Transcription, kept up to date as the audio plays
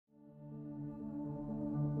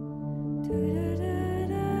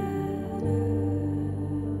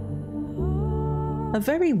A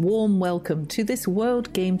very warm welcome to this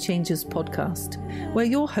World Game Changers podcast, where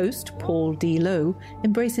your host, Paul D. Lowe,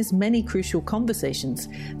 embraces many crucial conversations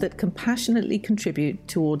that compassionately contribute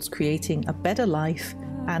towards creating a better life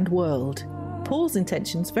and world. Paul's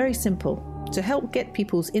intention's very simple: to help get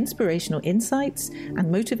people's inspirational insights and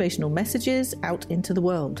motivational messages out into the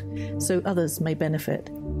world, so others may benefit.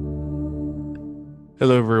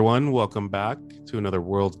 Hello, everyone. Welcome back to another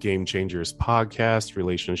World Game Changers podcast,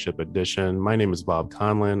 Relationship Edition. My name is Bob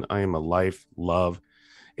Conlin. I am a life, love,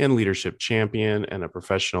 and leadership champion and a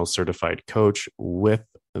professional certified coach with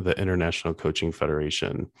the International Coaching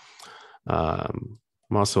Federation. I'm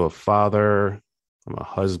also a father. I'm a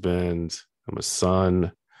husband. I'm a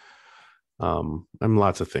son. I'm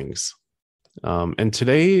lots of things. And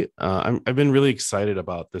today, I've been really excited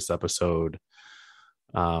about this episode.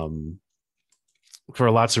 For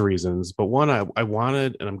lots of reasons, but one, I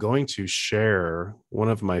wanted, and I'm going to share one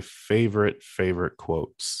of my favorite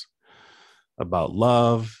quotes about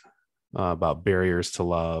love, about barriers to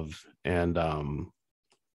love. And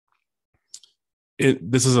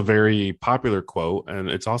this is a very popular quote, and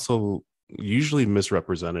it's also usually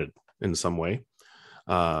misrepresented in some way,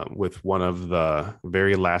 with one of the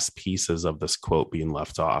very last pieces of this quote being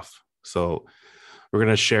left off. So we're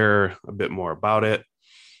going to share a bit more about it.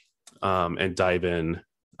 And dive in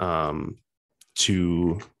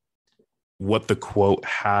to what the quote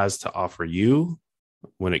has to offer you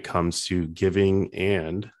when it comes to giving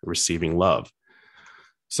and receiving love.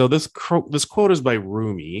 So this quote is by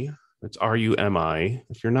Rumi. It's Rumi.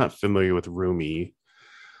 If you're not familiar with Rumi,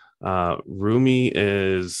 Rumi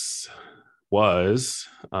was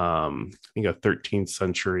I think a 13th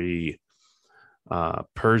century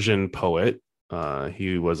Persian poet.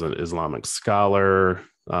 He was an Islamic scholar,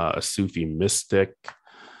 a Sufi mystic,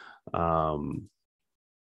 and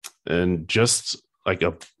just like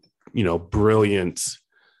a brilliant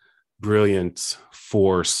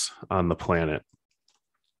force on the planet.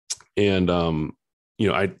 And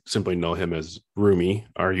I simply know him as Rumi,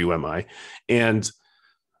 Rumi, and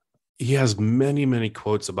he has many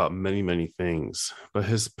quotes about many things, but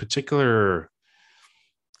his particular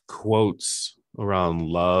quotes around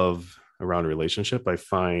love, around relationship, I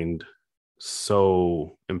find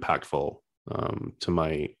so impactful to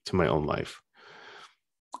my own life.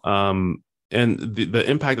 And the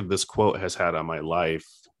impact that this quote has had on my life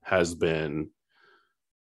has been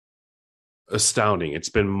astounding. It's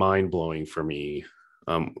been mind-blowing for me.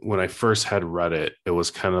 When I first had read it, it was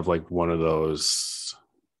kind of like one of those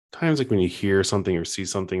times, like when you hear something or see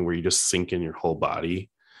something where you just sink in your whole body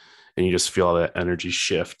and you just feel that energy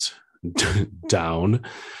shift down.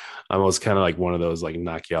 Was kind of like one of those like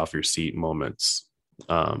knock you off your seat moments.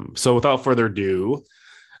 So without further ado,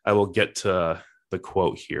 I will get to the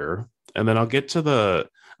quote here, and then I'm going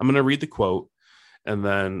to read the quote, and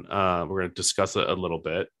then we're going to discuss it a little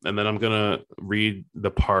bit. And then I'm going to read the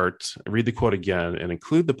quote again and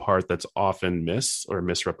include the part that's often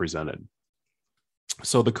misrepresented.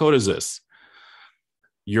 So the quote is this: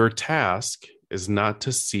 your task is not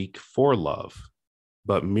to seek for love,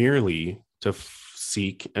 but merely to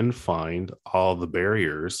seek and find all the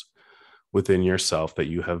barriers within yourself that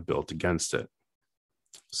you have built against it.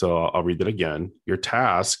 So I'll read that again. Your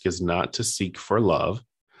task is not to seek for love,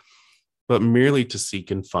 but merely to seek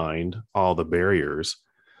and find all the barriers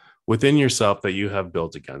within yourself that you have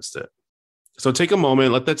built against it. So take a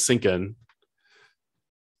moment, let that sink in.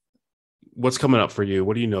 What's coming up for you?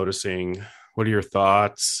 What are you noticing? What are your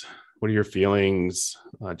thoughts? What are your feelings?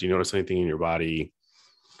 Do you notice anything in your body?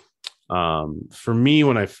 For me,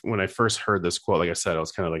 when I first heard this quote, like I said, it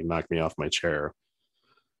was kind of like knocked me off my chair.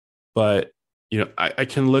 But I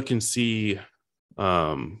can look and see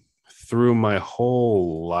through my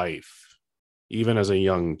whole life, even as a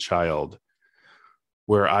young child,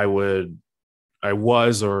 where even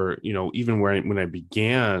when I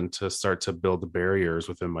began to start to build the barriers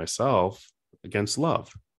within myself against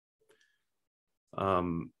love.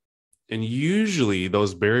 And usually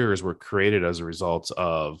those barriers were created as a result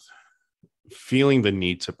of feeling the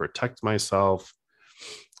need to protect myself,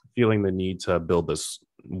 feeling the need to build this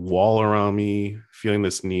wall around me, feeling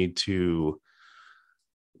this need to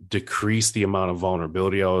decrease the amount of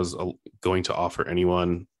vulnerability I was going to offer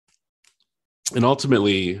anyone. And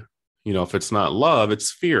ultimately, if it's not love,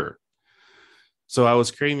 it's fear. So I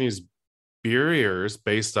was creating these barriers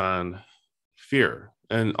based on fear.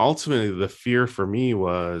 And ultimately, the fear for me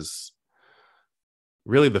was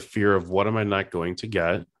really the fear of what am I not going to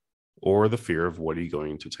get, or the fear of what are you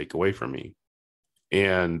going to take away from me?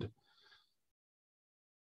 And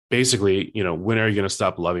basically, when are you going to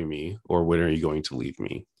stop loving me, or when are you going to leave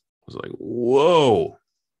me? I was like, whoa,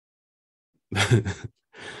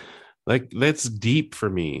 Like that's deep for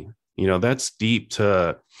me. That's deep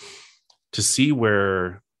to see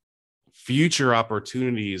where future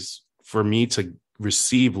opportunities for me to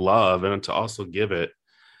receive love and to also give it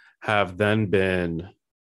have then been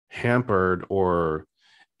hampered or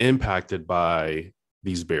impacted by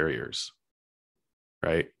these barriers,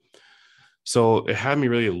 right? So it had me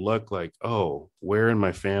really look like, oh, where in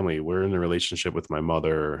my family, where in the relationship with my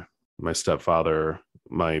mother, my stepfather,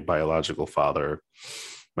 my biological father,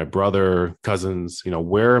 my brother, cousins,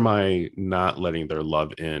 where am I not letting their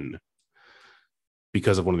love in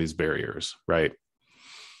because of one of these barriers, right?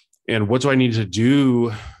 And what do I need to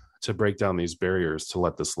do to break down these barriers to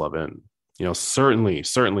let this love in? Certainly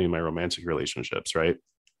in my romantic relationships, right?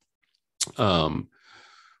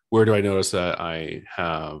 Where do I notice that I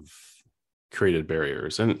have created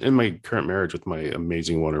barriers? And in my current marriage with my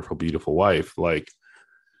amazing, wonderful, beautiful wife, like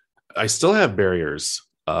I still have barriers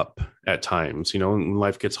up at times, when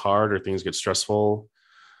life gets hard or things get stressful,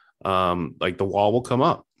 like the wall will come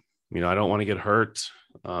up. I don't want to get hurt.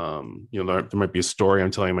 There might be a story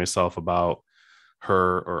I'm telling myself about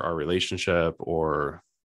her or our relationship or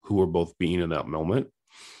who we're both being in that moment,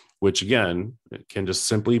 which again, it can just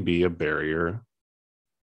simply be a barrier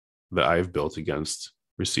that I've built against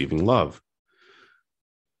receiving love.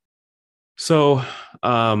 So,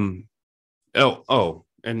 and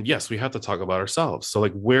yes, we have to talk about ourselves. So,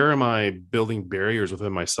 like, where am I building barriers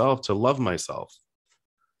within myself to love myself?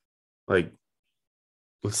 Like,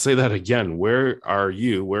 let's say that again. Where are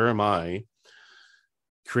you? Where am I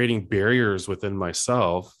creating barriers within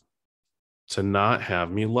myself to not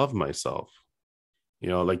have me love myself?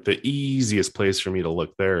 Like the easiest place for me to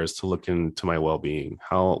look there is to look into my well-being.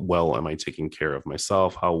 How well am I taking care of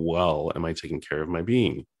myself? How well am I taking care of my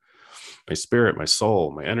being, my spirit, my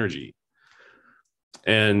soul, my energy?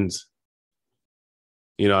 And,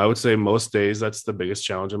 I would say most days that's the biggest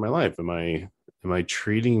challenge in my life. Am I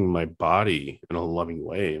treating my body in a loving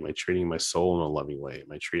way? Am I treating my soul in a loving way?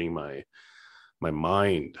 Am I treating my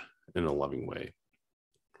mind in a loving way?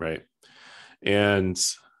 Right. And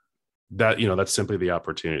that, that's simply the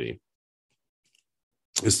opportunity,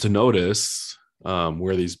 is to notice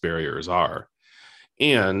where these barriers are.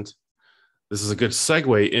 And this is a good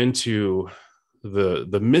segue into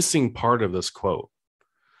the missing part of this quote.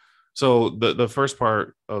 So the first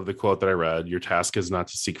part of the quote that I read, your task is not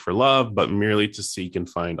to seek for love, but merely to seek and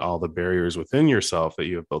find all the barriers within yourself that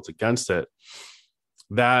you have built against it.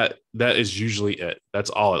 That is usually it. That's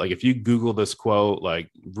all. Like if you Google this quote, like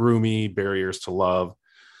Rumi, barriers to love,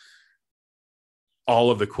 all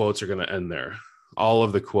of the quotes are going to end there. All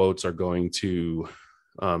of the quotes are going to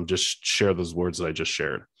just share those words that I just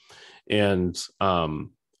shared. And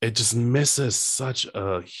it just misses such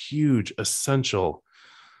a huge, essential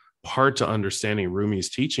part to understanding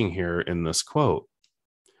Rumi's teaching here in this quote.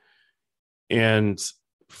 And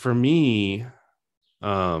for me,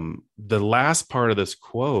 the last part of this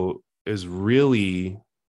quote is really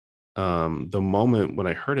the moment when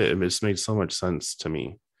I heard it, it just made so much sense to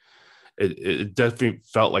me. It definitely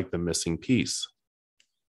felt like the missing piece.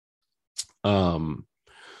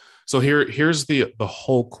 So here's the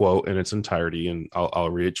whole quote in its entirety, and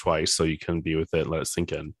I'll read it twice so you can be with it, let it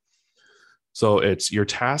sink in. So it's, your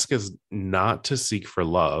task is not to seek for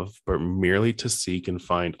love, but merely to seek and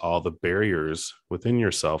find all the barriers within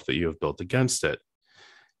yourself that you have built against it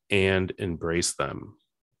and embrace them.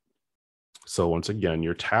 So once again,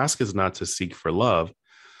 your task is not to seek for love,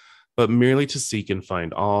 but merely to seek and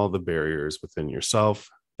find all the barriers within yourself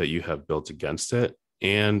that you have built against it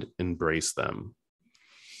and embrace them.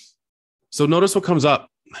 So notice what comes up.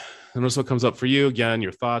 Notice what comes up for you. Again,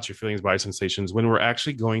 your thoughts, your feelings, body sensations, when we're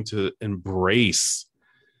actually going to embrace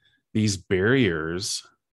these barriers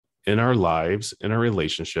in our lives, in our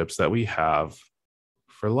relationships that we have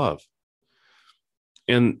for love.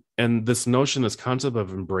 And this notion, this concept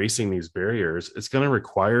of embracing these barriers, it's going to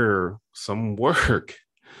require some work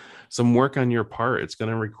on your part. It's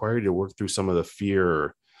going to require you to work through some of the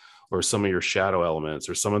fear or some of your shadow elements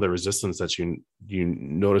or some of the resistance that you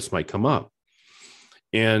notice might come up.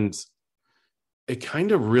 And it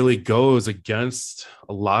kind of really goes against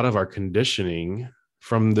a lot of our conditioning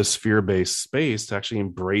from this fear-based space to actually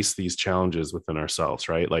embrace these challenges within ourselves,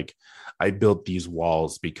 right? Like, I built these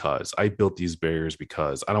walls because I built these barriers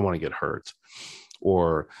because I don't want to get hurt,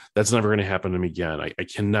 or that's never going to happen to me again. I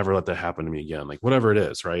can never let that happen to me again. Like whatever it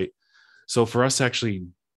is, right? So for us to actually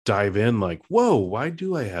dive in, like, whoa, why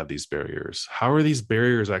do I have these barriers? How are these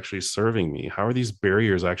barriers actually serving me? How are these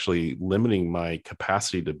barriers actually limiting my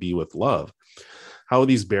capacity to be with love? How are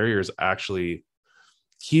these barriers actually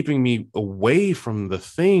keeping me away from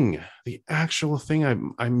the actual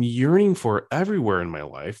thing I'm yearning for everywhere in my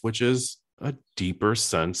life, which is a deeper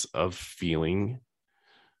sense of feeling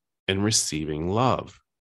and receiving love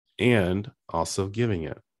and also giving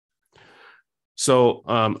it. So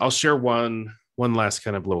I'll share one last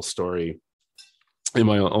kind of little story in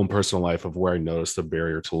my own personal life of where I noticed the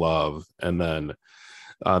barrier to love. And then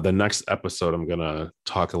the next episode, I'm going to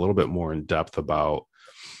talk a little bit more in depth about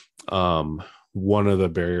one of the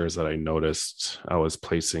barriers that I noticed I was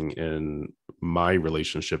placing in my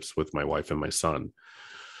relationships with my wife and my son.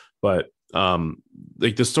 But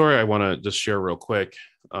like the story I want to just share real quick,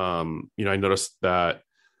 I noticed that,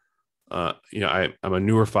 I'm a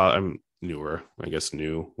newer father. I'm newer, I guess,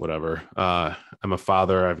 whatever. I'm a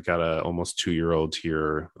father. I've got a almost 2-year-old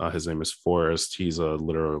here. His name is Forrest. He's a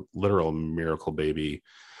literal miracle baby.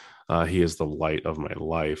 He is the light of my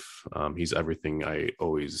life. He's everything I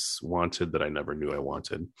always wanted that I never knew I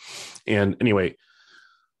wanted. And anyway,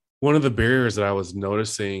 one of the barriers that I was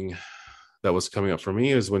noticing that was coming up for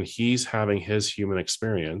me is when he's having his human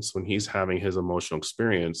experience, when he's having his emotional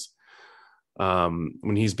experience,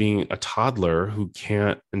 when he's being a toddler who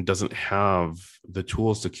can't and doesn't have the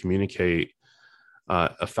tools to communicate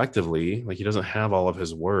effectively. Like, he doesn't have all of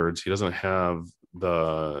his words. He doesn't have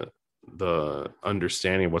the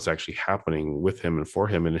understanding of what's actually happening with him and for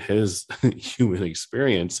him in his human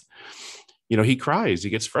experience. He cries, he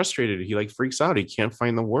gets frustrated, he like freaks out, he can't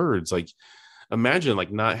find the words. Like, imagine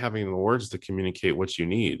like not having the words to communicate what you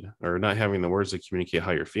need, or not having the words to communicate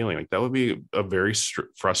how you're feeling. Like, that would be a very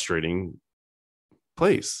frustrating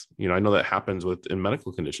place. I know that happens in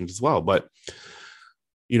medical conditions as well, but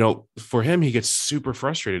for him, he gets super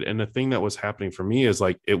frustrated. And the thing that was happening for me is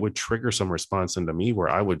like, it would trigger some response into me where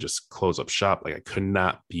I would just close up shop. Like, I could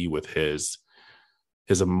not be with his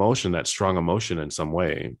emotion, that strong emotion in some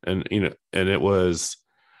way. And, and it was,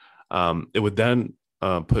 it would then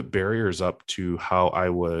put barriers up to how I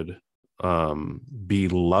would be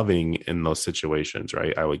loving in those situations,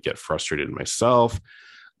 right? I would get frustrated myself.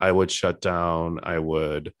 I would shut down. I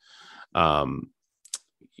would,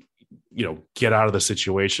 get out of the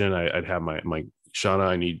situation. I'd have my Shauna,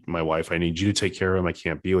 I need my wife. I need you to take care of him. I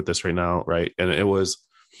can't be with this right now. Right. And it was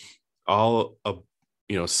all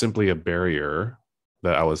simply a barrier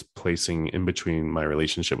that I was placing in between my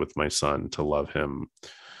relationship with my son to love him,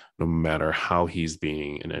 no matter how he's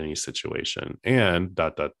being in any situation, and ...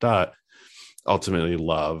 ultimately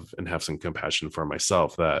love and have some compassion for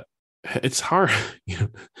myself. That it's hard,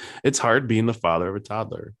 it's hard being the father of a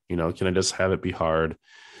toddler. Can I just have it be hard?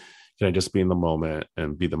 Can I just be in the moment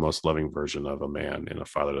and be the most loving version of a man and a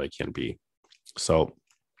father that I can be? So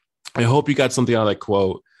I hope you got something out of that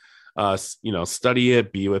quote. Study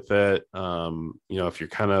it, be with it. If you're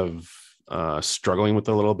kind of struggling with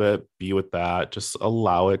it a little bit, be with that. Just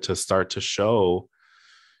allow it to start to show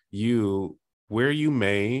you where you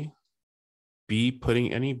may be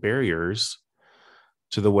putting any barriers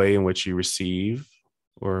to the way in which you receive,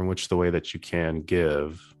 or in which the way that you can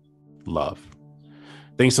give love.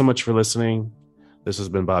 Thanks so much for listening. This has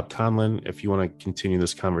been Bob Conlin. If you want to continue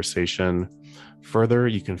this conversation further,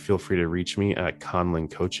 you can feel free to reach me at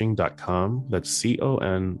conlincoaching.com. That's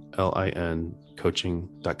CONLIN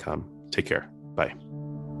coaching.com. Take care. Bye.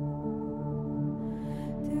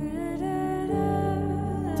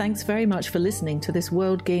 Thanks very much for listening to this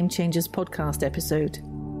World Game Changers podcast episode.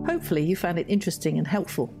 Hopefully you found it interesting and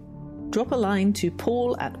helpful. Drop a line to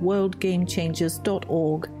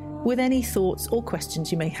paul@worldgamechangers.org with any thoughts or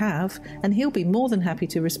questions you may have, and he'll be more than happy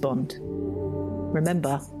to respond.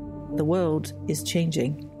 Remember, the world is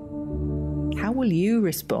changing. How will you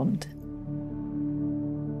respond?